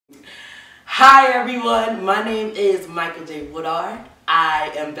Hi everyone, my name is Michael J. Woodard.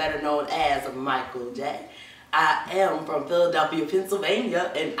 I am better known as Michael J. I am from Philadelphia,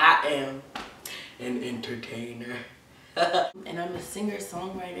 Pennsylvania, and I am an entertainer. And I'm a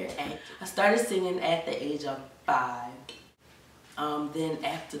singer-songwriter. I started singing at the age of 5. Then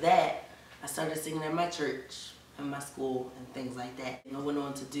after that, I started singing at my church and my school and things like that. And I went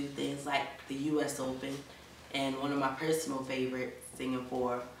on to do things like the U.S. Open and one of my personal favorites, singing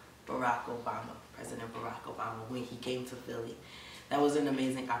for Barack Obama, President Barack Obama, when he came to Philly. That was an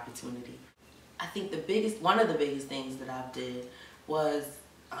amazing opportunity. I think one of the biggest things that I did was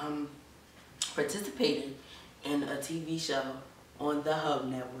participated in a TV show on the Hub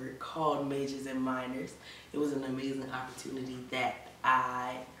Network called Majors and Minors. It was an amazing opportunity that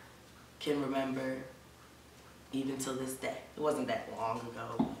I can remember even till this day. It wasn't that long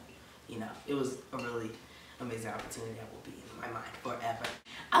ago, but, you know, it was a really amazing opportunity that will be in my mind forever.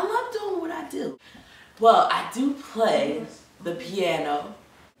 I love doing what I do. Well, I do play the piano.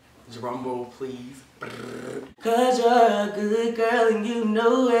 Drum roll, please. 'Cause you're a good girl and you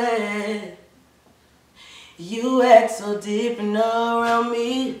know it. You act so different around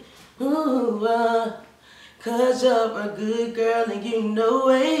me. Ooh, 'cause you're a good girl and you know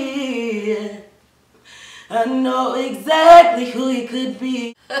it. I know exactly who you could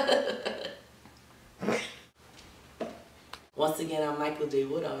be. Once again, I'm Michael J.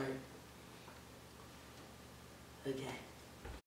 Woodard. Okay.